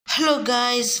Hello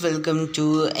guys, welcome to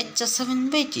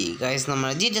H7VT. Guys,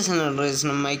 നമ്മുടെ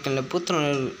GT7 മൈക്കിളിൻ്റെ പുത്ര.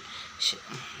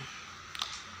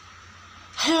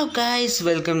 Hello guys,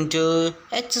 welcome to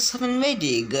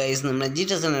H7VT. Guys, നമ്മുടെ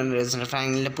GT7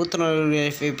 ഫാമിലിൻ്റെ പുത്ര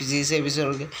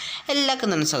എപ്പിസോഡൊക്കെ എല്ലാവർക്കും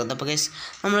തന്നെ സ്വാഗതം. അപ്പോൾ ഗൈസ്,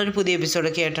 നമ്മളൊരു പുതിയ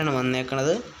എപ്പിസോഡൊക്കെ ആയിട്ടാണ്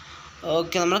വന്നേക്കണത്.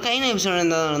 ഓക്കെ, നമ്മൾ കഴിഞ്ഞ എപ്പിസോഡ്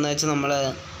എന്താണെന്ന് വെച്ചാൽ നമ്മൾ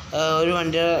ഒരു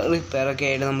വണ്ടി റിപ്പയറൊക്കെ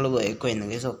ആയിട്ട് നമ്മൾ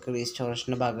പോയേക്കുമായിരുന്നു ഗൈസ്. ഒക്കെ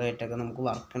റീസ്റ്റോറേഷൻ്റെ ഭാഗമായിട്ടൊക്കെ നമുക്ക്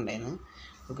വർക്ക് ഉണ്ടായിരുന്നു.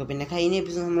 ഓക്കെ, പിന്നെ കഴിഞ്ഞ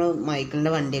എപ്പിസോഡ് നമ്മൾ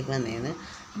മൈക്കിളിൻ്റെ വണ്ടിയൊക്കെ വന്നേന്ന്.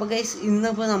 അപ്പോൾ ഗൈസ്,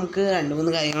 ഇന്നിപ്പോൾ നമുക്ക് 2-3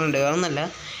 കാര്യങ്ങളുണ്ട്. വേറൊന്നല്ല,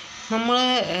 നമ്മൾ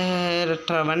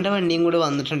ട്രെവറിൻ്റെ വണ്ടിയും കൂടി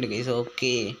വന്നിട്ടുണ്ട് ഗൈസ്.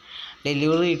 ഓക്കെ,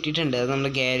 ഡെലിവറി കിട്ടിയിട്ടുണ്ട്. അത് നമ്മൾ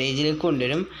ഗ്യാരേജിലേക്ക്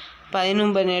കൊണ്ടുവരും. അപ്പോൾ അതിന്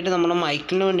മുമ്പ് തന്നെയായിട്ട് നമ്മുടെ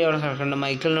മൈക്കിളിൻ്റെ വണ്ടി അവിടെ കിടക്കുന്നുണ്ട്.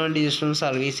 മൈക്കിളിൻ്റെ വണ്ടി ജസ്റ്റ് ഒന്ന്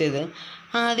സർവീസ് ചെയ്ത്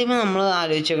ആദ്യമേ നമ്മൾ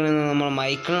ആലോചിച്ചേക്കുന്നത് നമ്മൾ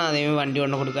മൈക്കിളിന് ആദ്യമേ വണ്ടി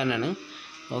കൊണ്ട് കൊടുക്കാനാണ്.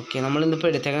 ഓക്കെ, നമ്മളിന്നിപ്പോൾ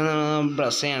എടുത്തേക്കുന്നത്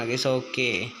ബസ്സയാണ് ഗൈസ്. ഓക്കെ,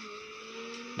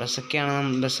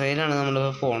 ബസ്സിലാണ്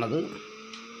നമ്മളിപ്പോൾ പോണത്.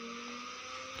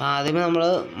 അപ്പോൾ ആദ്യമേ നമ്മൾ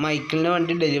മൈക്കിളിൻ്റെ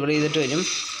വണ്ടി ഡെലിവറി ചെയ്തിട്ട് വരും.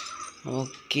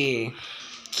 ഓക്കെ,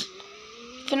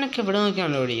 പിന്നൊക്കെ ഇവിടെ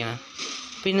നോക്കിയാണല്ലോ ഓടിക്കണം.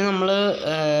 പിന്നെ നമ്മൾ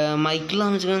മൈക്കിൾ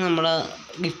താമസിക്കുന്നത് നമ്മളെ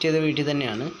ഗിഫ്റ്റ് ചെയ്ത വീട്ടിൽ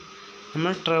തന്നെയാണ്.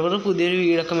 നമ്മൾ ട്രെവർ പുതിയൊരു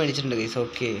വീടൊക്കെ മേടിച്ചിട്ടുണ്ട് ഗൈസ്.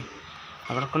 ഓക്കെ,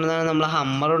 അവിടെ കൊണ്ടാണ് നമ്മൾ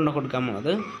ഹമ്മർ കൊണ്ട് കൊടുക്കാൻ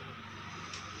പോകുന്നത്.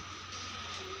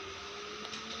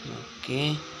 ഓക്കെ,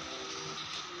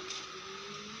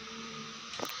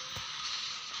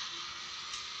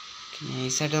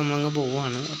 നൈസായിട്ട് നമ്മളങ്ങ്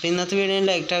പോവുകയാണ്. അപ്പോൾ ഇന്നത്തെ വീഡിയോ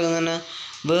ലൈക്ക് ആകുന്ന തന്നെ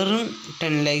വെറും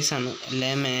 10 ലൈക്സ് ആണ്.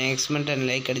 എല്ലാം മാക്സിമം 10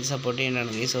 ലൈക്ക് അടിച്ച് സപ്പോർട്ട്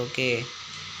ചെയ്യേണ്ടതാണ് ഗൈസ്. ഓക്കെ,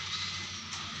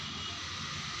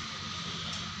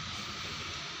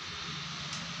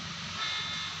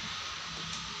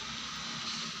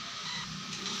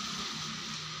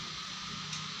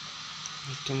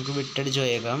 നമുക്ക് വിട്ടടിച്ച്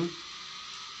പോയേക്കാം.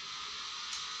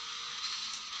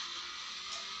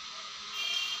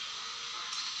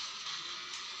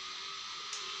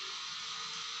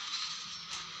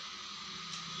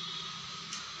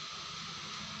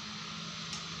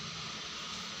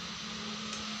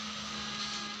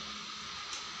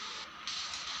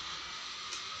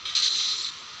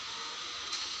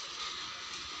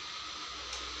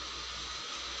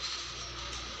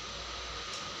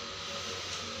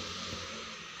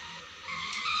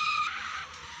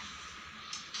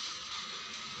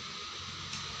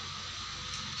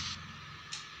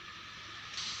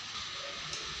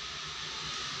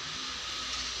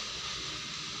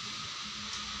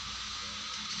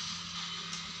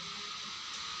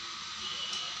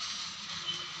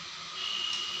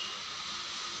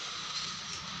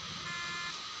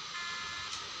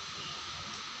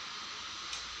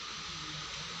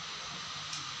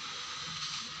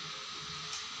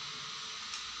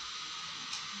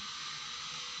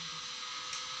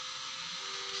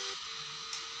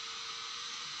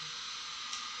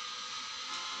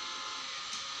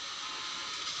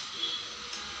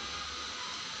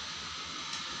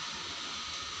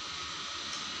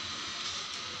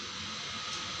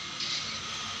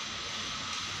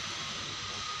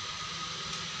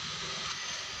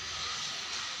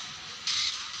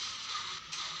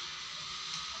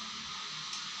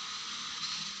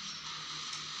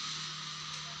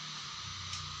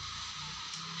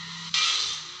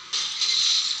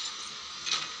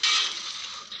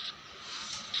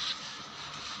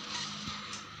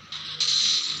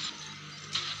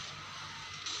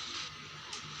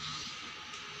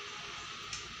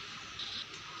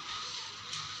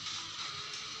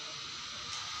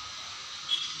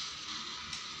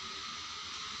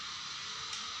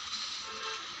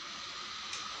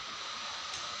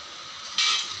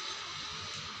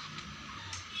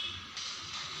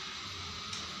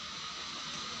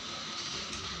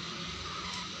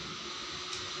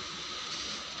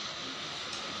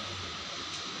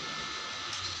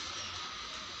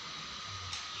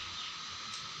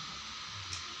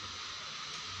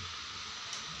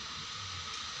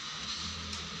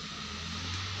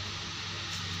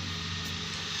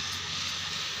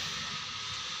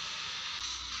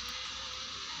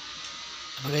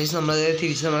 അപ്പോൾ ഗൈസ്, നമ്മൾ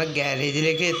തിരിച്ച് നമ്മുടെ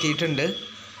ഗ്യാരേജിലേക്ക് എത്തിയിട്ടുണ്ട്.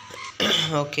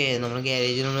 ഓക്കെ, നമ്മൾ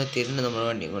ഗ്യാരേജിൽ നമ്മൾ എത്തിയിട്ടുണ്ട് നമ്മുടെ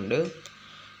വണ്ടിയും കൊണ്ട്.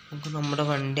 നമുക്ക് നമ്മുടെ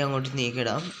വണ്ടി അങ്ങോട്ട്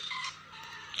നീക്കിടാം.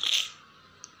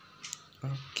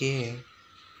 ഓക്കെ,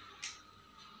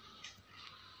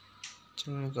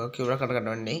 ഓക്കെ, ഇവിടെ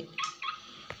കിടക്കട്ടെ വണ്ടി.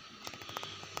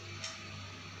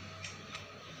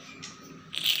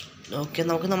 ഓക്കെ,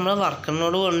 നമുക്ക് നമ്മളെ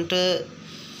വർക്കറിനോട് കൊണ്ടിട്ട്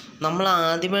നമ്മൾ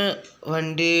ആദ്യമേ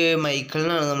വണ്ടി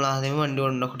മൈക്കിളിനാണ് നമ്മൾ ആദ്യമേ വണ്ടി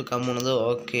കൊണ്ടു കൊടുക്കാൻ പോണത്.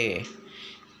 ഓക്കെ,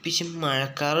 പക്ഷെ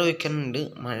മഴക്കാറ് വയ്ക്കാനുണ്ട്.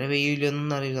 മഴ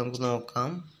പെയ്യില്ലെന്നൊന്നും അറിയില്ല, നമുക്ക് നോക്കാം.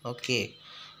 ഓക്കെ,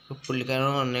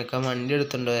 പുള്ളിക്കാരൻ വന്നേക്കാം വണ്ടി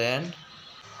എടുത്തുകൊണ്ട് വരാൻ.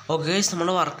 ഓക്കെ,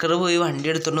 നമ്മുടെ വർക്കർ പോയി വണ്ടി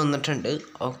എടുത്തുകൊണ്ട് വന്നിട്ടുണ്ട്.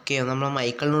 ഓക്കെ, നമ്മളെ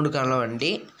മൈക്കിളിന് കൊടുക്കാനുള്ള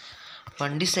വണ്ടി.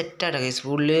 വണ്ടി സെറ്റാണ് ഗൈസ്.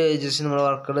 ഫുള്ള് ജസ്റ്റ് നമ്മൾ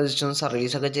വർക്കുകൾ ജസ്റ്റ് ഒന്ന്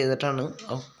സർവീസൊക്കെ ചെയ്തിട്ടാണ്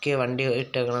ഓക്കെ വണ്ടി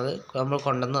ഇട്ടേക്കണത്, നമ്മൾ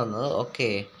കൊണ്ടുവന്ന് തന്നത്. ഓക്കെ,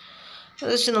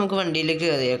 ജസ്റ്റ് നമുക്ക് വണ്ടിയിലേക്ക്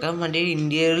കയറിയേക്കാം. വണ്ടി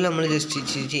ഇന്ത്യയിൽ നമ്മൾ ജസ്റ്റ്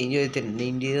ചേഞ്ച് ചെയ്തിട്ടുണ്ട്.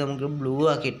 ഇന്ത്യയിൽ നമുക്ക് ബ്ലൂ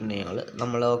ആക്കിയിട്ടുണ്ട്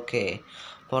നമ്മൾ. ഓക്കെ,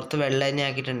 പുറത്ത് വെള്ള തന്നെ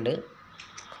ആക്കിയിട്ടുണ്ട്.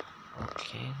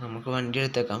 ഓക്കെ, നമുക്ക് വണ്ടി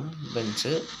എടുത്തേക്കാം.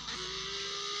 ബെൻസ്.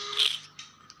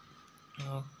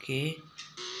 Okay,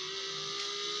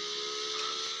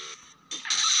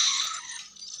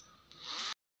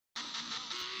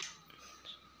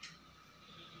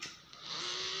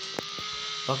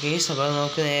 okay. അപ്പോൾ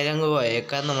നമുക്ക് നേരെ അങ്ങ്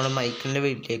പോയേക്കാം നമ്മുടെ മൈക്കിളിൻ്റെ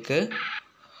വീട്ടിലേക്ക്.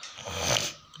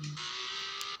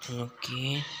 ഓക്കെ,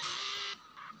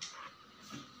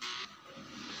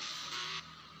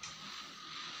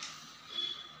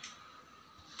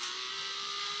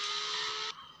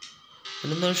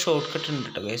 ഇവിടുന്ന് ഒരു ഷോർട്ട് കട്ട് ഉണ്ട്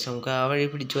കേട്ടോ ഗൈസ്. നമുക്ക് ആ വഴി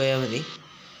പിടിച്ചു പോയാൽ മതി,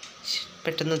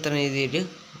 പെട്ടെന്ന് എത്ര രീതിയിൽ.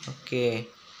 Okay,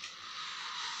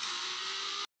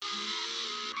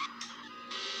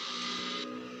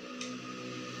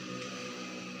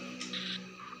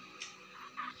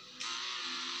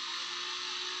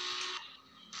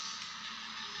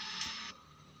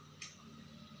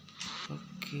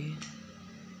 okay,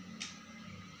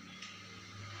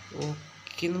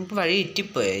 okay. നമുക്ക് വഴി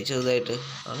ഇറ്റിപ്പോയേ ചെറുതായിട്ട്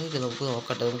ആണെങ്കിൽ നമുക്ക്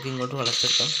നോക്കട്ടെ, നമുക്ക് ഇങ്ങോട്ട്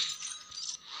വളച്ചെടുക്കാം.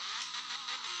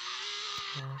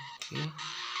 Okay,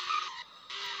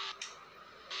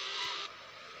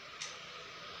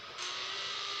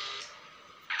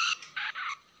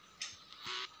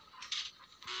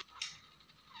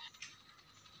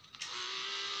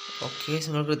 okay.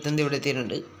 നമ്മൾ കൃത്യം ഇവിടെ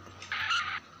എത്തിയിട്ടുണ്ട്.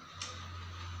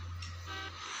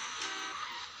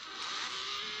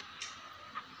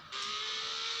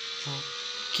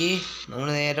 ഓക്കെ, നമ്മൾ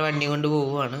നേരെ വണ്ടി കൊണ്ട്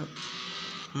പോവുകയാണ്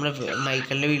നമ്മുടെ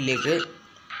മൈക്കിളിൻ്റെ വീട്ടിലേക്ക്.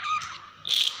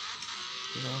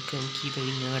 നമുക്ക് ഈ വഴി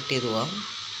ഇങ്ങനെ കട്ട് ചെയ്ത് പോവാം.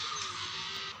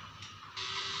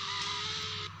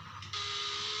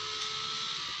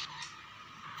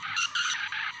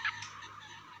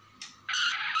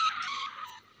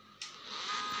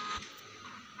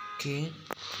 ഓക്കെ,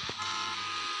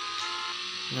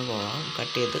 ഇങ്ങനെ പോവാം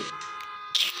കട്ട് ചെയ്ത്.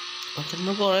 അപ്പം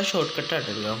നമ്മൾ കുറേ ഷോർട്ട് കട്ടായിട്ട്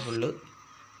എടുക്കാം ഫുള്ള്.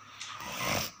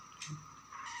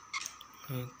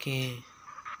 Okay,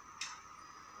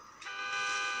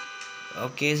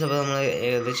 okay. അപ്പോൾ നമ്മൾ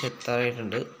ഏകദേശം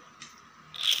എത്താറായിട്ടുണ്ട്.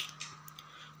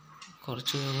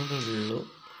 കുറച്ച് ഉള്ളൂ.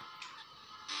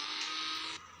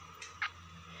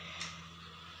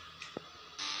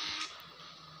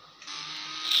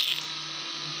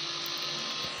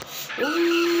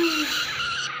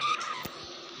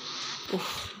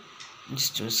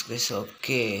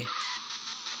 ഓക്കെ,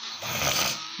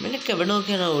 നിനക്ക് എവിടെ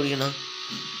നോക്കിയാണ് ഓടിക്കണം?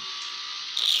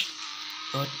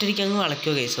 ഒറ്റയ്ക്ക് അങ്ങ്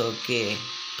വളയ്ക്കോ കേസ്. ഓക്കെ,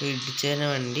 പിടിച്ചതിനെ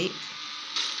വണ്ടി.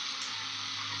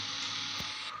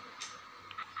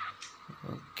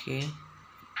 ഓക്കെ,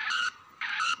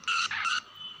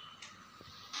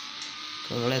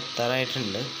 നമ്മൾ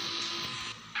എത്താറായിട്ടുണ്ട്.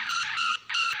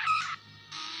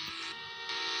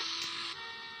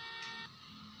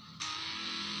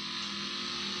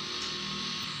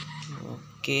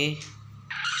 ഓക്കെ,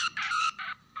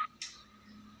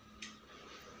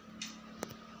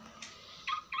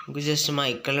 നമുക്ക് ജസ്റ്റ്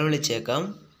മൈക്കിളിനെ വിളിച്ചേക്കാം.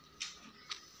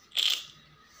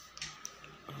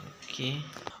 Okay,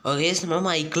 okay. നമ്മൾ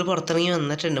മൈക്കിൾ പുറത്തിറങ്ങി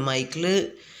വന്നിട്ടുണ്ട്. Michael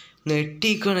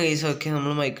നെട്ടിയിരിക്കുകയാണ് case. ഓക്കെ,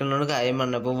 നമ്മൾ മൈക്കിളിനോട് കാര്യം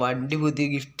പറഞ്ഞപ്പോൾ വണ്ടി പുതിയ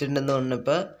ഗിഫ്റ്റ് ഉണ്ടെന്ന്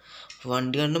പറഞ്ഞപ്പോൾ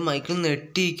വണ്ടി കണ്ട് മൈക്കിൾ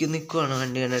നിൽക്കുവാണ്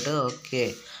വണ്ടി കണ്ടിട്ട്. ഓക്കെ,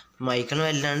 മൈക്കിളിന്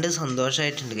വല്ലാണ്ട്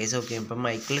സന്തോഷമായിട്ടുണ്ട് കേസ്. ഓക്കെ, ഇപ്പം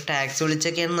മൈക്കിൾ ടാക്സി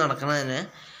വിളിച്ചൊക്കെയാണ് നടക്കണത് തന്നെ.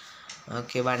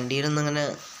 ഓക്കെ, വണ്ടിയിലൊന്നും അങ്ങനെ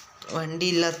വണ്ടി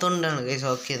ഇല്ലാത്തതുകൊണ്ടാണ് കേസ്.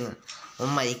 ഓക്കെ, എന്ന്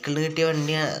അപ്പം മൈക്കിളിന് കിട്ടിയ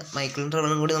വണ്ടി മൈക്കിളും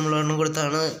ട്രെവറും കൂടി നമ്മൾ ഒരെണ്ണം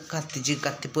കൊടുത്താണ്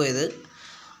കത്തിപ്പോയത്.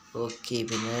 ഓക്കെ,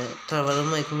 പിന്നെ ട്രെവറും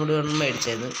മൈക്കിളും കൂടി ഒരെണ്ണം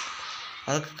മേടിച്ചായിരുന്നു,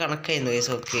 അതൊക്കെ കണക്കായിരുന്നു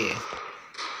കേസ്. ഓക്കെ,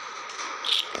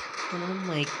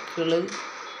 മൈക്കിള്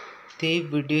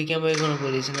വെടി വയ്ക്കാൻ പോയേക്കാണ്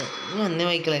പോലീസിന്. വന്നേ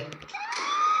മൈക്കിളെ,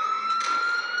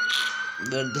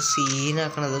 വെറുതെ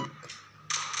സീനാക്കണത്.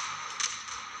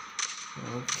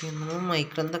 ഓക്കെ, നമ്മൾ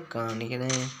മൈക്കിൾ എന്താ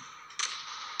കാണിക്കണേ?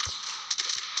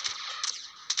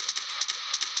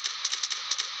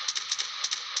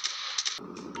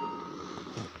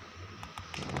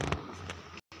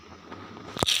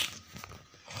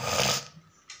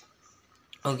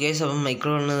 ഓക്കെ, അപ്പം മൈക്കിൾ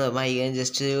പറഞ്ഞത്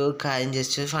ജസ്റ്റ് കാര്യം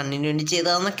ജസ്റ്റ് ഫണ്ടിന് വേണ്ടി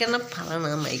ചെയ്താന്നൊക്കെയാണ്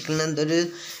പറയണത്. മൈക്കിളിന് എന്തൊരു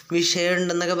വിഷയം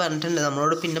ഉണ്ടെന്നൊക്കെ പറഞ്ഞിട്ടുണ്ട്,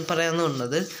 നമ്മളോട് പിന്നെ പറയാമെന്ന്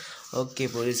പറഞ്ഞത്. ഓക്കെ,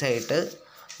 പോലീസായിട്ട്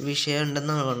വിഷയം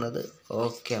ഉണ്ടെന്നാണ് പറഞ്ഞത്.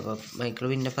 ഓക്കെ, അപ്പം മൈക്കിൾ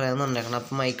പിന്നെ പറയാമെന്ന് പറഞ്ഞേക്കണം.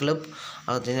 അപ്പം മൈക്കിൾ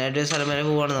അതിനായിട്ട് ഒരു സ്ഥലം വരെ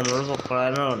പോവാണ്, നമ്മളോട്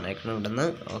പൊക്കോളാനാണ് പറഞ്ഞേക്കണം ഇവിടുന്ന്.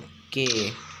 Okay,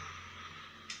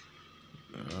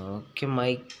 okay.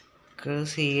 മൈക്കിൾ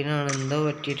സീനാണ്, എന്തോ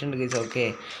പറ്റിയിട്ടുണ്ട് കേസ്. ഓക്കെ,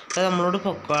 അപ്പം നമ്മളോട്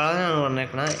പൊക്കോളാനാണ്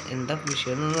പറഞ്ഞേക്കണത്. എന്താ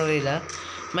വിഷയം എന്നൊന്നും അറിയില്ല.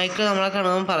 മൈക്കിൾ നമ്മളെ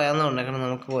കാണുമ്പോൾ പറയാമെന്നുണ്ടാക്കണം,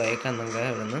 നമുക്ക് പോയേക്കാം നമുക്ക്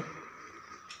ഇവിടെ നിന്ന്.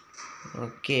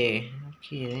 ഓക്കെ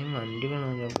ഓക്കെ, വണ്ടി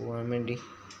വേണമല്ലോ പോകാൻ വേണ്ടി.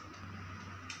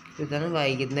 ഇതാണ്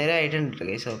വൈകുന്നേരം ആയിട്ടുണ്ട്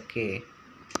ഗൈസ്. ഓക്കെ,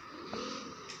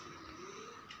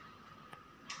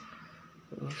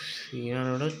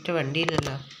 ഇവിടെ ഒറ്റ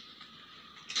വണ്ടിയില്ലല്ലോ.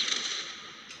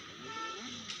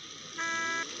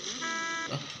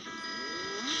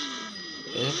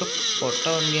 ഇതൊക്കെ പൊട്ട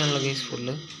വണ്ടിയാണല്ലോ ഗൈസ്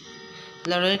ഫുള്ള്.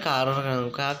 അല്ല, അവിടെ ഒരു കാർ ഇറങ്ങണം,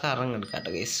 നമുക്ക് ആ കാർ അങ്ങ്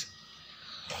എടുക്കാട്ടോ ഗൈസ്.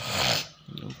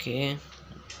 ഓക്കെ,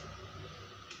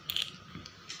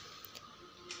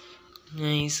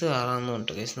 നൈസ്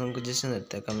കാറാണെന്നുണ്ട് ഗൈസ്, നമുക്ക് ജസ്റ്റ്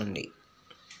നിർത്തേക്കാൻ വേണ്ടി.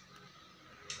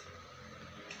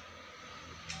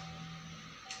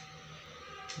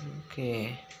 ഓക്കെ,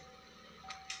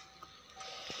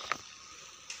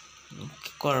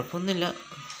 കുഴപ്പമൊന്നുമില്ല,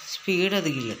 സ്പീഡ്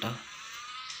അധികമില്ല കേട്ടോ.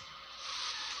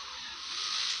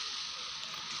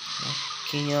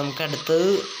 ഓക്കെ, ഇനി നമുക്ക് അടുത്തത്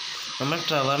നമ്മൾ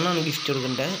ട്രെവറിനാണ് ഗിഫ്റ്റ്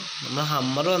കൊടുക്കേണ്ടത്. നമ്മൾ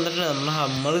ഹമ്മർ വന്നിട്ടുണ്ട്, നമ്മൾ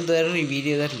ഹമ്മർ ഇതുവരെ റിവീൽ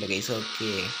ചെയ്തിട്ടില്ല ഗൈസ്. ഓക്കെ,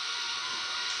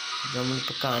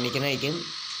 നമ്മളിപ്പോൾ കാണിക്കണമായിരിക്കും.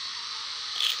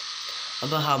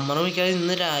 അപ്പോൾ ഹമ്മർ മിക്കവാറും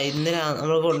ഇന്ന്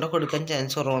നമ്മൾ കൊണ്ടു കൊടുക്കാൻ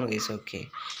ചാൻസ് കുറവാണ് ഗൈസ്. ഓക്കെ,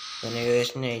 ഞാൻ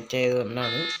ഏകദേശം നൈറ്റ്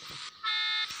ആയതുകൊണ്ടാണ്.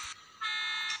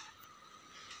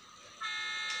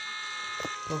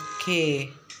 ഓക്കെ,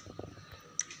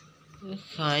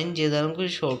 ഫൈൻ ചെയ്താൽ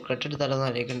നമുക്കൊരു ഷോർട്ട് കട്ട് എടുത്താലോ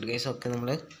ആലോചിക്കുന്നുണ്ട് ഗൈസ്. ഓക്കെ,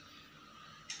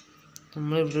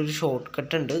 നമ്മളിവിടെ ഒരു ഷോർട്ട്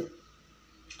കട്ട് ഉണ്ട്,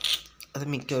 അത്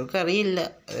മിക്കവർക്കും അറിയില്ല,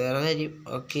 അത് വേറെ കാര്യം.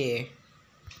 ഓക്കെ,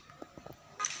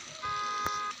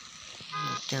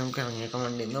 നമുക്ക് ഇറങ്ങിയേക്കാൻ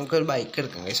വേണ്ടി നമുക്കൊരു ബൈക്ക്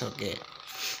എടുക്കാം guys. Okay,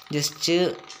 just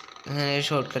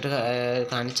short cut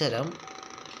കാണിച്ചു തരാം.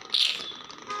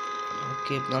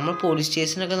 ഓക്കെ, നമ്മൾ പോലീസ്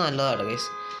സ്റ്റേഷനൊക്കെ നല്ലതാണ് ഗൈസ്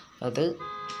അത്.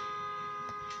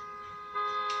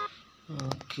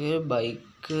 ഓക്കെ,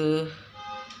 ബൈക്ക്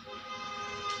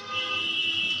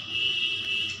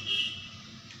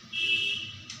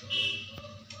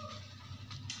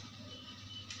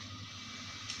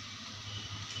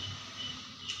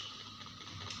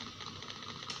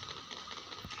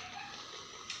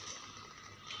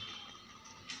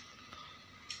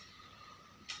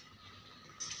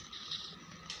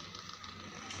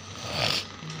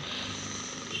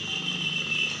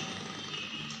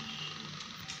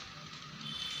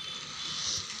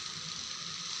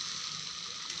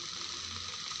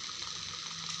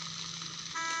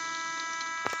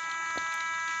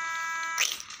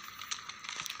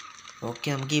ഓക്കെ,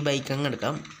 നമുക്ക് ഈ ബൈക്ക് അങ്ങ്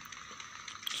എടുക്കാം.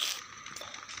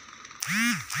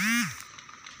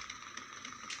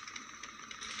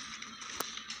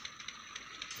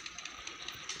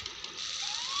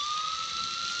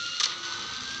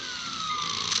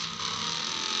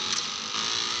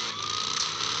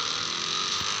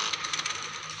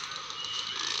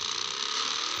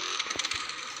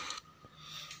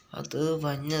 അത്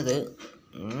വന്നത്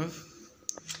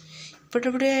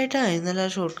ഇവിടെ ആയിട്ടായിരുന്നല്ലോ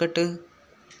ഷോർട്ട് കട്ട്.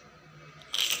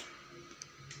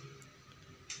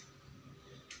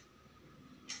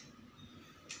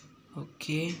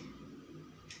 ഓക്കെ,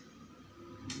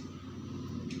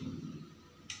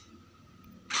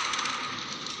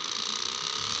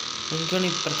 എനിക്കാണ്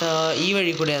ഇപ്പുറത്തെ ഈ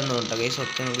വഴി കൂടെ ആണെന്ന് കേട്ടോ ഗൈസ്.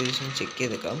 ഒക്കെ നമുക്ക് ദിവസം ചെക്ക്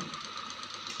ചെയ്തേക്കാം.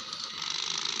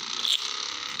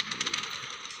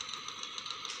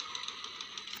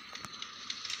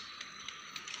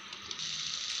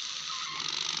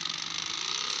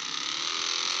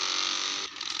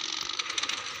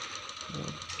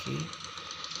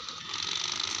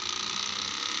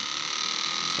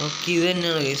 ഓക്കെ, ഇത്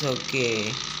തന്നെയാണ് ഗൈസ്. ഓക്കെ,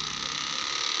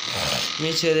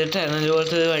 ചെറിയ ടണൽ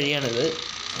പോലത്തെ ഒരു വഴിയാണിത്.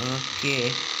 ഓക്കെ,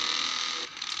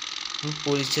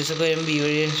 പോലീസ് സ്റ്റേഷനൊക്കെ വരുമ്പോൾ ഈ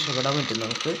വഴി രക്ഷപ്പെടാൻ പറ്റും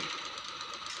നമുക്ക്.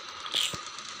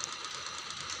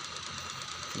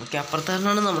 ഓക്കെ,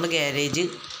 അപ്പുറത്താണ് നമ്മുടെ ഗ്യാരേജ്.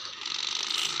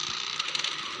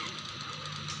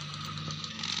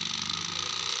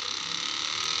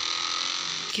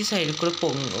 ഈ സൈഡിൽ കൂടെ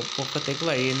പൊക്കത്തേക്ക്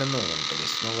വഴിയുണ്ടെന്ന് തോന്നുന്നുണ്ട്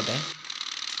ഗൈസ്. നോക്കട്ടെ.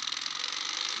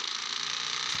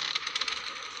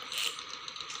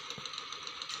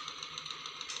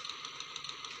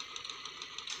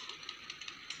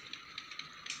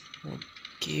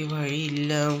 ഓക്കെ,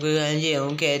 വഴിയില്ല, നമുക്ക് കാര്യം ചെയ്യാം.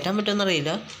 നമുക്ക് കയറ്റാൻ പറ്റുമെന്ന്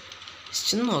അറിയില്ല,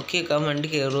 ജസ്റ്റ് ഒന്ന് നോക്കി വെക്കാം വണ്ടി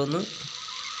കയറുമെന്ന്.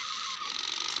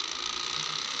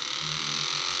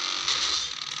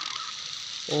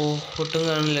 ഓ, ഒട്ടും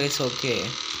കാണില്ല ഗൈസ്. ഓക്കെ,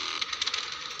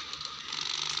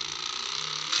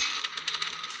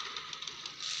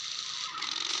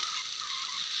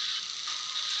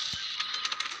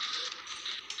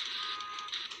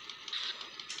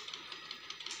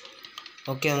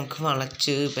 ഓക്കെ, നമുക്ക്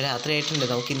വളച്ച് ഇപ്പം രാത്രി ആയിട്ടുണ്ട്.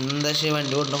 നമുക്ക് ഇന്ന് പക്ഷേ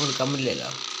വണ്ടി കൊണ്ടു കൊടുക്കാൻ പറ്റില്ലല്ലോ,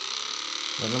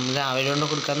 അപ്പോൾ നമ്മൾ രാവിലെ കൊണ്ട്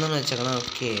കൊടുക്കാമെന്നാണ് വെച്ചേക്കണം.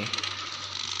 ഓക്കെ,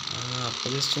 അപ്പോൾ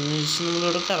ജസ്റ്റ്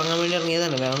നമ്മളിവിടെ കറങ്ങാൻ വേണ്ടി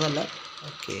ഇറങ്ങിയതാണ്, വേറെ ഒന്നല്ല.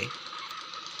 ഓക്കെ,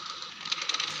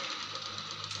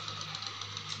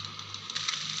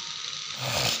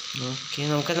 ഓക്കെ,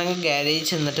 നമുക്കെന്നാൽ ഗാരേജ്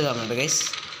ചെന്നിട്ട് കാണാം ഗൈസ്.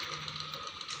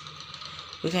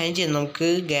 ഒരു കാര്യം ചെയ്യാം, നമുക്ക്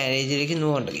ഗാരേജിലേക്ക് ഇന്ന്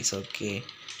പോകണ്ട ഗൈസ്. ഓക്കെ,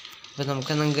 അപ്പോൾ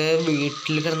നമുക്ക്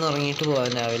വീട്ടിൽ കിടന്ന് ഉറങ്ങിയിട്ട്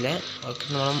പോകാം രാവിലെ. ഓക്കെ,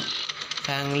 നമ്മൾ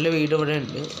ഫാമിലിയുടെ വീട് ഇവിടെ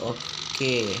ഉണ്ട്.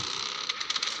 Okay,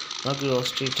 grow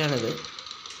സ്ട്രീറ്റാണിത്.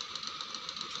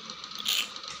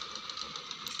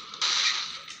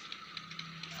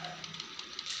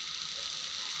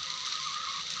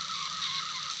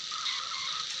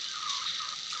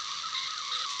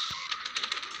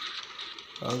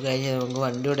 അത് കഴിഞ്ഞ് നമുക്ക്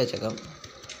വണ്ടി ഇവിടെ വെച്ചേക്കാം.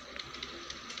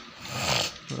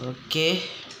 ഓക്കെ,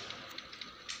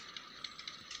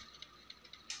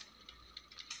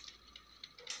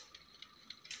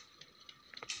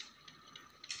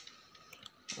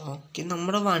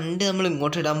 നമ്മുടെ വണ്ടി നമ്മൾ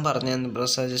ഇങ്ങോട്ട് ഇടാൻ പറഞ്ഞു ബ്രോ.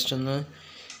 ജസ്റ്റ് ഒന്ന്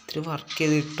ഇത്തിരി വർക്ക്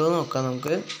ചെയ്ത് ഇട്ടോ നോക്കാം.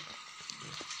 നമുക്ക്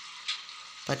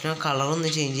പറ്റുന്ന കളറൊന്ന്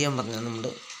ചേഞ്ച് ചെയ്യാൻ പറഞ്ഞു നമ്മൾ.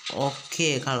 ഓക്കെ,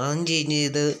 കളറും ചേഞ്ച്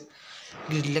ചെയ്ത്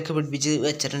ഗ്രില്ലൊക്കെ പിടിപ്പിച്ച്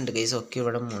വെച്ചിട്ടുണ്ട് ഗൈസ്. ഓക്കെ,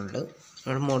 ഇവിടെ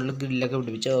മുകളിൽ ഗ്രില്ലൊക്കെ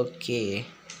പിടിപ്പിച്ച്. ഓക്കെ,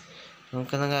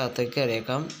 നമുക്കെന്നാൽ അകത്തേക്ക്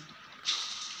കയറിയേക്കാം.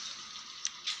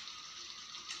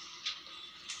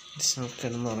 നമുക്ക്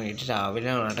കിടന്ന് ഉറങ്ങിയിട്ട് രാവിലെ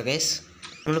ആണ് കേട്ടോ ഗൈസ്.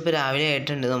 നമ്മളിപ്പോൾ രാവിലെ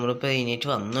ആയിട്ടുണ്ട്. നമ്മളിപ്പോൾ എണീറ്റ്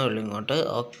വന്നേ ഉള്ളൂ ഇങ്ങോട്ട്.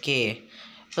 ഓക്കെ,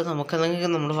 അപ്പോൾ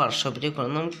നമുക്കെന്തെങ്കിൽ നമ്മുടെ വർക്ക്ഷോപ്പിലേക്ക്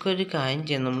പോകണം. നമുക്കൊരു കാര്യം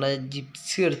ചെയ്യാം, നമ്മുടെ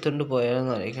ജിപ്സി എടുത്തുകൊണ്ട്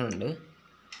പോയാലെന്ന് അറിയിക്കുന്നുണ്ട്.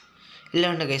 ഇല്ല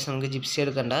വേണ്ട ഗൈസ്, നമുക്ക് ജിപ്സി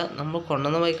എടുക്കണ്ട. നമ്മൾ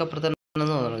കൊണ്ടുവന്ന ബൈക്ക്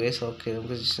അപ്പുറത്തുണ്ടെന്ന് തോന്നുന്നു ഗൈസ്. ഓക്കെ,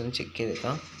 നമുക്ക് ജസ്റ്റ് ഒന്ന് ചെക്ക്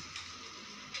ചെയ്തേക്കാം.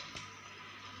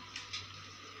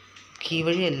 ഈ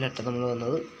വഴിയല്ല കേട്ടോ നമ്മൾ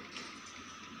വന്നത്.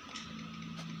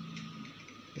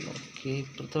 ഓക്കെ,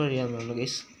 ഇപ്പുറത്തെ വഴിയാണെന്ന് തോന്നുന്നു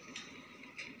ഗൈസ്.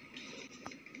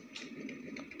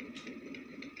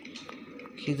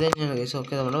 ഇത് തന്നെയാണ് ഗൈസ്.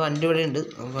 ഓക്കെ, നമ്മുടെ വണ്ടി ഇവിടെ ഉണ്ട്.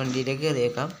 നമുക്ക് വണ്ടിയിലേക്ക്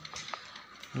കയറിയേക്കാം.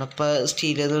 നമ്മളിപ്പോൾ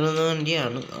സ്റ്റീൽ ചെയ്തുകൊണ്ടുവന്ന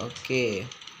വണ്ടിയാണ്. ഓക്കെ,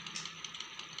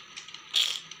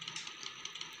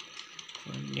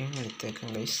 വണ്ടിയാണ്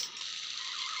എടുത്തേക്കാം ഗൈസ്.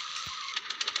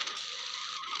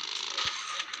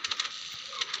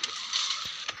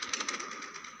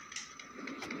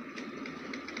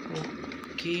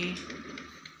 ഓക്കെ,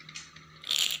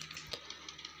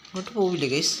 അങ്ങോട്ട് പോവില്ല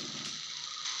ഗൈസ്.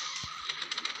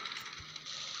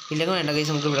 ഇല്ലെങ്കിൽ വേണ്ട ഗൈസ്,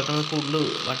 നമുക്ക് ഇവിടെ കിടന്ന് കൂടുതൽ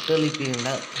വട്ട്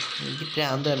കളിപ്പിക്കണ്ട. എനിക്ക്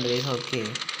പ്രാന്ത് കണ്ട ഗൈസ്. ഓക്കെ,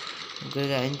 നമുക്കൊരു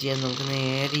കാര്യം ചെയ്യാം, നമുക്ക്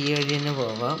നേരെ ഈ വഴി തന്നെ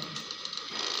പോവാം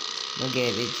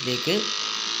ഗാരേജിലേക്ക്.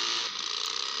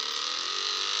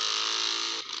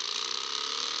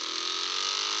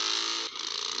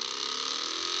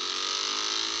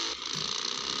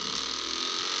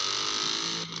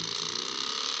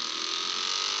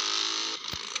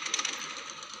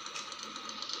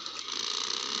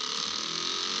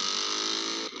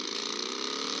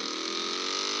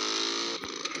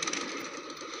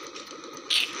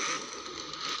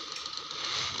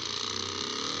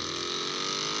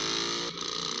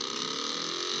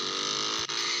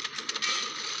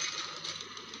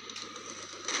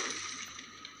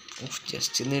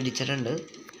 ജസ്റ്റ് ഒന്ന് ഇടിച്ചിട്ടുണ്ട്.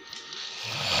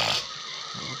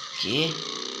 ഓക്കെ,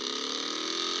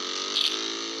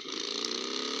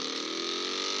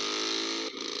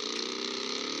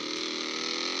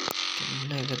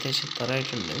 ഏകദേശം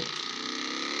ഇത്രയായിട്ടുണ്ട്.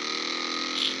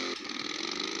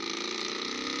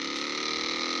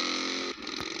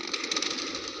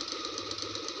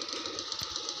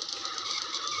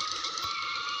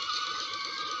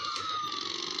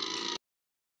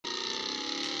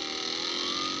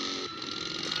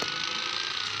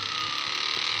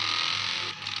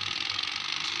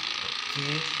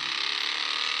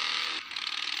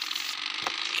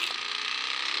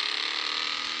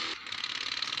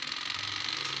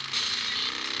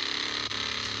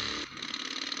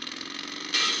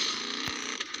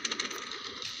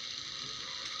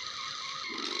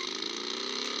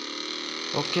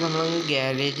 ഓക്കെ, നമ്മൾ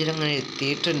ഗ്യാരേജിൽ അങ്ങനെ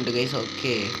എത്തിയിട്ടുണ്ട് ഗൈസ്.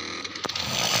 ഓക്കെ,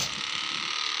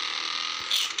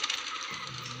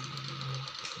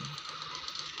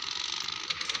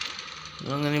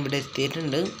 നമ്മളങ്ങനെ ഇവിടെ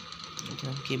എത്തിയിട്ടുണ്ട്.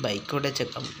 നമുക്ക് ഈ ബൈക്ക് ഇവിടെ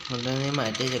വെച്ചേക്കാം, കൊണ്ടുവന്ന്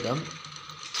മാറ്റി വെച്ചേക്കാം.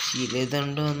 സ്റ്റീൽ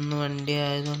ചെയ്തുകൊണ്ട് വന്ന വണ്ടി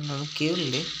ആയതുകൊണ്ടാണ്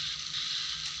കേറില്ലേ.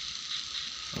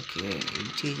 ഓക്കെ,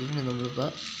 ഇത് ചെയ്തിട്ടുണ്ട്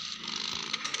നമ്മളിപ്പോൾ.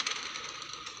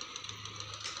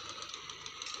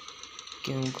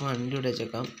 ഓക്കെ, നമുക്ക് വണ്ടി ഇവിടെ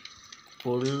വെച്ചേക്കാം.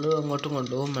 ഫുള്ള് അങ്ങോട്ടും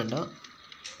കൊണ്ടുപോകാൻ വേണ്ട,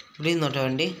 ഇവിടെ നിന്നോട്ടെ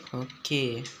വണ്ടി. ഓക്കെ,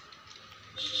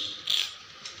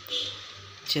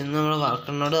 ചെന്ന് നമ്മൾ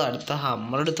വർക്കറിനോട് അടുത്ത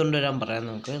ഹമ്മർ എടുത്തുകൊണ്ട് വരാൻ പറയാം.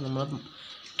 നമ്മൾ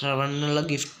ട്രെവറിനുള്ള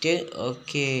ഗിഫ്റ്റ്.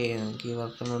 ഓക്കെ, നമുക്ക് ഈ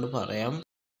വർക്കറിനോട് പറയാം.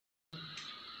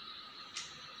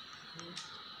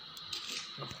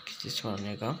 ഓക്കെ, ജസ്റ്റ്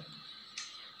പറഞ്ഞേക്കാം.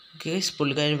 ഓക്കെ,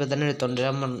 പുള്ളിക്കാരൻ ഇപ്പോൾ തന്നെ എടുത്തോണ്ട്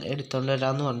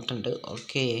വരാമെന്ന് പറഞ്ഞിട്ടുണ്ട്.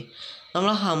 ഓക്കെ,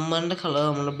 നമ്മൾ ഹമ്മറിൻ്റെ കളർ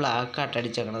നമ്മൾ ബ്ലാക്ക് ആയിട്ട്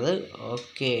അടിച്ചേക്കണത്.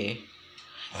 ഓക്കെ,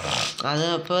 അത്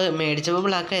അപ്പോൾ മേടിച്ചപ്പോൾ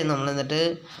ബ്ലാക്കായി, നമ്മൾ എന്നിട്ട്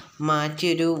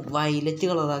മാറ്റിയൊരു വയലറ്റ്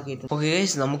കളറാക്കിയിട്ട്. ഓക്കെ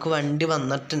ഗൈസ്, നമുക്ക് വണ്ടി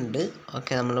വന്നിട്ടുണ്ട്.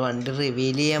 ഓക്കെ, നമ്മൾ വണ്ടി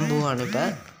റിവീൽ ചെയ്യാൻ പോവാണിപ്പോൾ.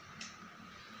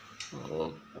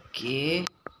 ഓക്കെ,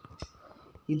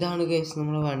 ഇതാണ് ഗൈസ്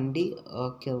നമ്മുടെ വണ്ടി.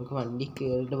 ഓക്കെ, നമുക്ക് വണ്ടി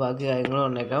കയറിയിട്ട് ബാക്കി കാര്യങ്ങൾ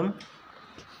വന്നേക്കാം.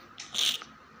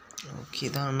 ഓക്കെ,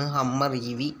 ഇതാണ് ഹമ്മർ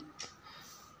EV.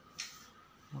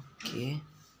 ഓക്കെ,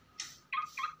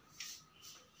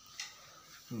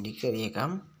 വണ്ടി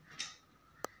കയറിയേക്കാം.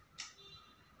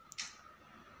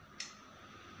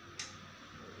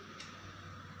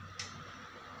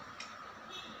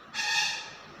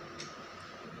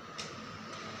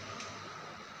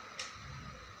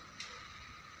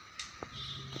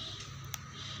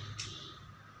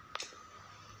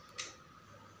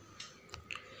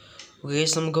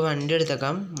 ഗൈസ്, നമുക്ക് വണ്ടി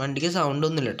എടുത്തേക്കാം. വണ്ടിക്ക് സൗണ്ട്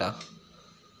ഒന്നുമില്ല കേട്ടോ.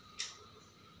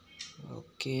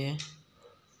 ഓക്കെ,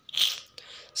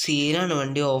 സീനാണ്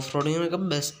വണ്ടി. ഓഫ് റോഡിങ്ങിനൊക്കെ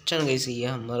ബെസ്റ്റാണ് ഗൈസ് ഈ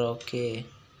ഹമ്മർ. ഓക്കെ,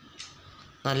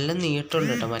 നല്ല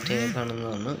നീട്ടമുണ്ട് കേട്ടോ മറ്റേ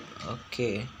കാണുന്നതാണ്.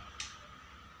 ഓക്കെ,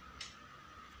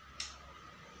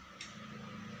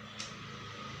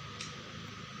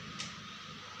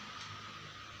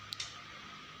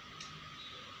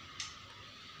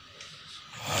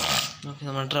 ഓക്കെ,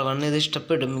 നമ്മൾ ട്രെവറിന് ഇത്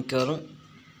ഇഷ്ടപ്പെടും മിക്കവാറും.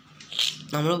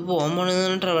 നമ്മൾ പോകാൻ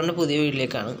പോണത് ട്രെവറിൻ്റെ പുതിയ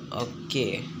വീട്ടിലേക്കാണ്. ഓക്കെ,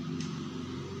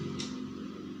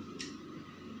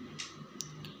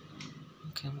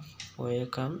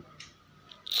 പോയേക്കാം.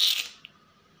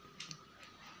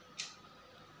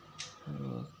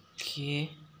 ഓക്കെ,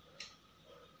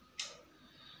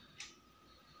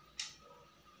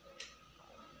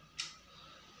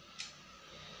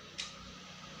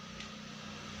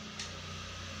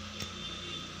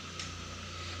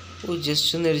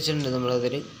 ജസ്റ്റ് ഒന്ന് ഇടിച്ചിട്ടുണ്ട്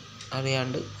നമ്മളതിൽ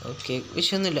അറിയാണ്ട്. ഓക്കെ,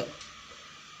 വിഷയമൊന്നുമില്ല.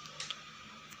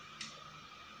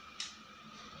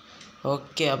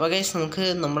 ഓക്കെ, അപ്പോൾ ഗൈസ് നമുക്ക്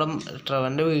നമ്മുടെ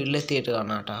ട്രെവറിൻ്റെ വീട്ടിലെത്തിയിട്ട്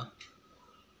കാണാം കേട്ടോ.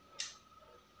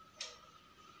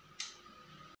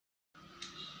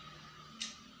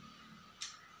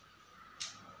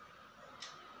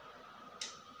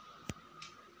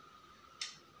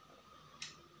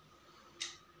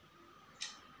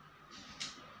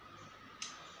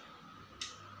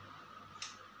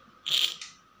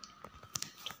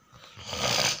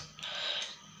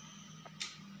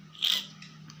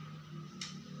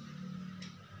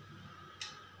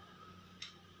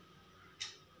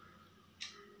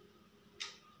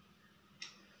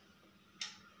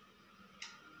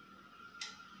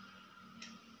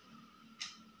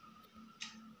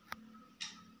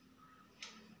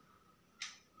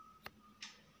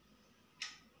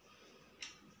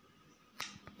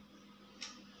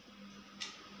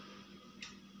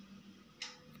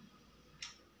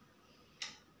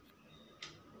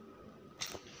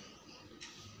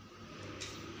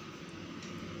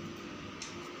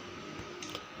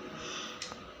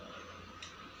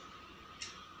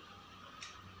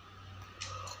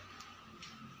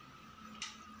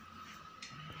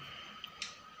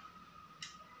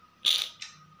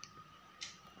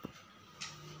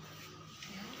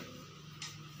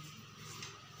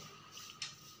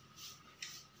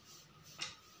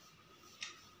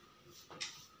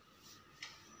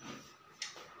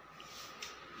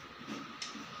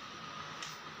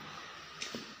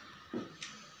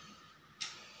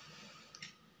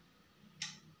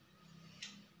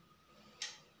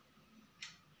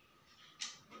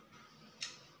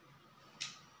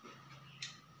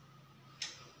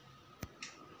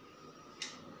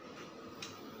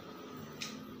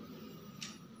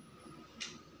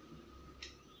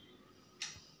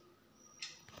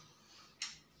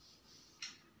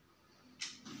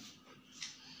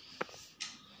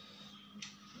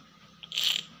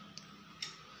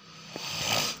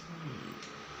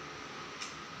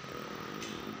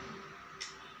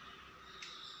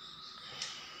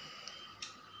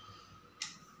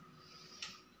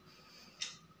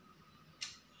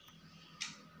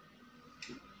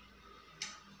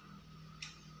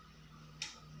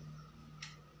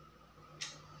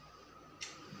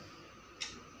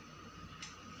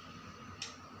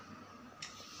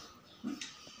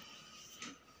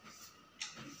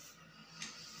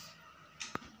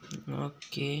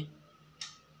 ഓക്കെ,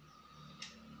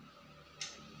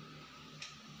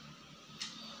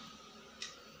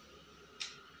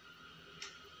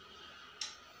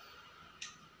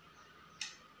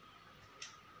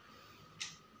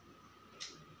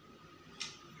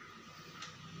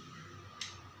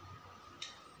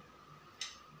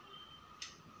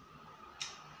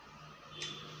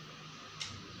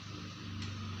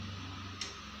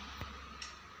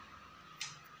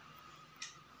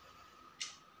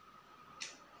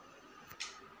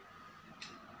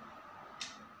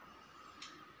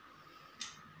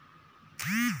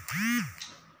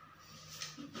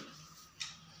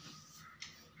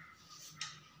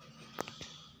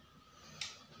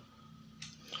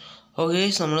 ഓക്കെ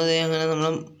അങ്ങനെ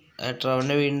നമ്മൾ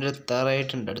ട്രവറിൻ്റെ വീടിൻ്റെ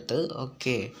എത്താറായിട്ടുണ്ട് അടുത്ത്.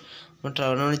 ഓക്കെ നമ്മൾ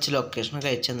ട്രവറിനെ വിളിച്ച് ലൊക്കേഷനൊക്കെ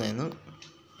അയച്ചു തന്നായിരുന്നു.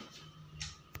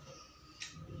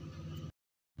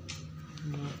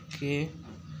 ഓക്കെ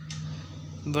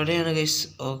ഇവിടെയാണ് ഗൈസ്.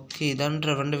 ഓക്കെ ഇതാണ്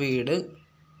ട്രവറിൻ്റെ വീട്.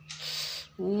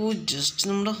 ജസ്റ്റ്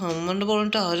നമ്മുടെ ഹമ്മറിൻ്റെ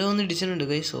പോയിട്ട് ആരോ ഒന്ന് ഇടിച്ചിട്ടുണ്ട്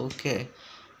ഗൈസ്. ഓക്കെ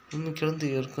മിക്കതും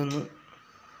തീർക്കുന്നു.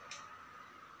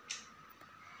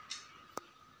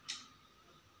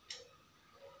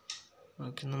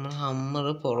 ഓക്കെ നമ്മൾ ഹമ്മർ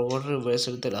പുറകോട്ട് റിവേഴ്സ്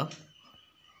എടുത്തിടാം.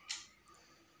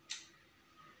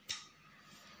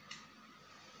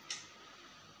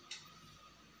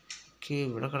 ഓക്കെ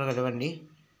ഇവിടെ കിടക്കട്ടെ വണ്ടി.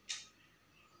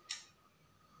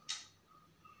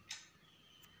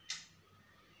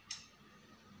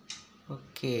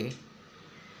 ഓക്കെ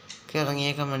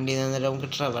ഇറങ്ങിയേക്കാം വണ്ടി. അന്നേരം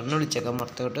നമുക്ക് ട്രവറിനെ വിളിച്ചേക്കാം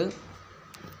പുറത്തോട്ട്.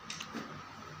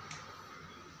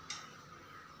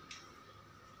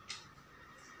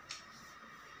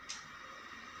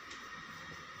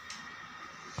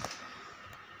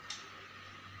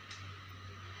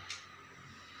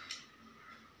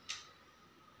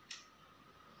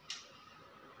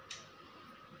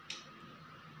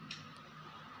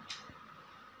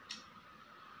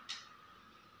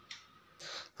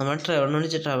 നമ്മൾ ട്രവറിനെ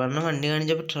വിളിച്ചു. ട്രവറിനെ വണ്ടി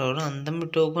കാണിച്ചപ്പോൾ ട്രവർ അന്തം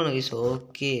വിട്ട് നോക്കുകയാണ് ഗൈസ്.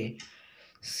 ഓക്കെ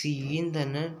സീൻ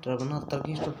തന്നെ. ട്രവറിന്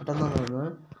അത്രയ്ക്ക് ഇഷ്ടപ്പെട്ടെന്ന് തോന്നുന്നത്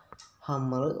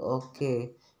ഹമ്മർ. ഓക്കെ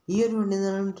ഈ ഒരു വണ്ടി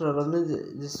തന്നെ ട്രവറിന്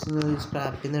ജസ്റ്റ്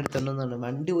സ്ക്രാപ്പിൽ നിന്ന് എടുത്തോണ്ടെന്നാണ്.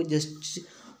 വണ്ടി ജസ്റ്റ്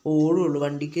ഓടുള്ളൂ.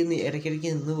 വണ്ടിക്ക്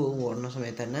ഇടയ്ക്കിടയ്ക്ക് നിന്ന് പോകും ഓടുന്ന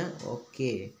സമയത്ത് തന്നെ.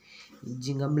 ഓക്കെ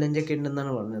എഞ്ചിൻ കംപ്ലൈൻ്റ് ഒക്കെ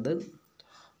ഉണ്ടെന്നാണ് പറഞ്ഞത്.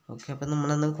 ഓക്കെ അപ്പം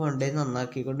നമ്മളന്ന് കൊണ്ടുപോയി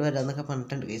നന്നാക്കിക്കൊണ്ട് വരാമെന്നൊക്കെ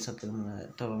പറഞ്ഞിട്ടുണ്ട് ഗൈസ്. ഒക്കെ നമ്മൾ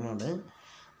ട്രവറിനോട്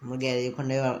നമ്മൾ ഗ്യാരേജിൽ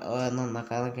കൊണ്ടുപോയി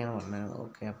നന്നാക്കാന്നൊക്കെയാണ് പറഞ്ഞത്.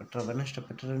 ഓക്കെ അപ്പോൾ ട്രവറിന്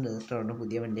ഇഷ്ടപ്പെട്ടിട്ടുണ്ട് ട്രവറിൻ്റെ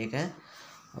പുതിയ വണ്ടിയൊക്കെ.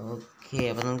 ഓക്കെ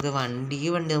അപ്പോൾ നമുക്ക് വണ്ടി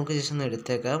നമുക്ക് ജസ്റ്റ് ഒന്ന്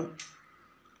എടുത്തേക്കാം.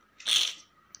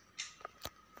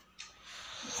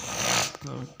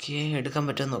 ഓക്കെ എടുക്കാൻ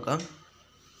പറ്റുമെന്ന് നോക്കാം.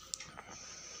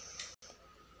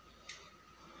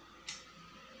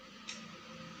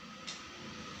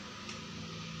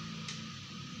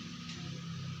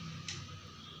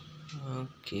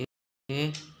 ഓക്കെ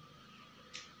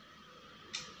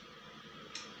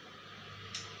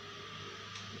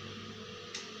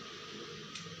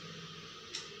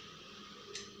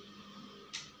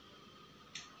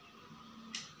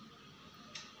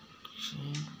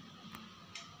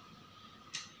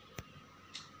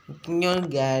ഞാൻ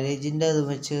ഗ്യാരേജിൻ്റെ അത്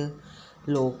വെച്ച്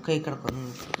ലോക്കായി കിടക്കുന്നു.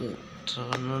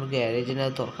 ട്രവറിനോട് ഗ്യാരേജിൻ്റെ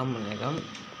അത് തുറക്കാൻ പറഞ്ഞേക്കാം.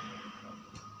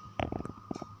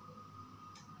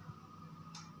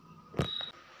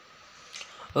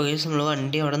 ഓക്കെ നമ്മൾ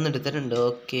വണ്ടി അവിടെ നിന്ന് എടുത്തിട്ടുണ്ട്.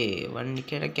 ഓക്കെ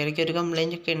വണ്ടിക്ക് ഇടയ്ക്കിടയ്ക്ക് ഒരു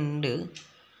കംപ്ലൈൻ്റ് ഒക്കെ ഉണ്ട്.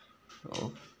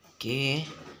 ഓക്കെ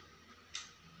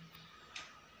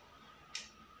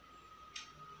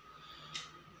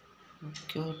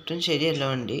ഓക്കെ ഒട്ടും ശരിയല്ല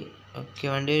വണ്ടി. ഓക്കെ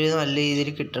വണ്ടി ഒരു നല്ല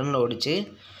രീതിയിൽ കിട്ടണല്ലോ ഓടിച്ച്.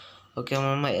 ഓക്കെ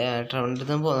നമ്മൾ ട്രവറിൻ്റെ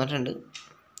അടുത്ത് പോന്നിട്ടുണ്ട്.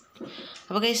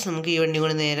 അപ്പോൾ ഗൈസ് നമുക്ക് ഈ വണ്ടി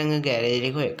കൂടി നേരെ അങ്ങ്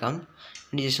ഗ്യാരേജിലേക്ക് വെക്കാം.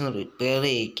 വണ്ടി ജസ്റ്റ് ഒന്ന് റിപ്പയർ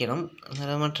ചെയ്യിക്കണം.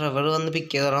 അന്നേരം നമ്മൾ ട്രവർ വന്ന്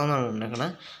പിക്ക് ചെയ്തോളാമെന്നാണ്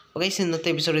ഉണ്ടാക്കണത്. അപ്പോൾ ഗൈസ് ഇന്നത്തെ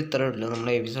എപ്പിസോഡ് ഇത്രയേ ഉള്ളൂ.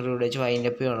 നമ്മുടെ എപ്പിസോഡ് ഇവിടെ വെച്ച് വൈൻഡ്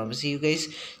അപ്പ് ചെയ്യണം. അപ്പോൾ see you guys,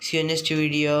 see you next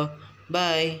video.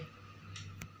 By.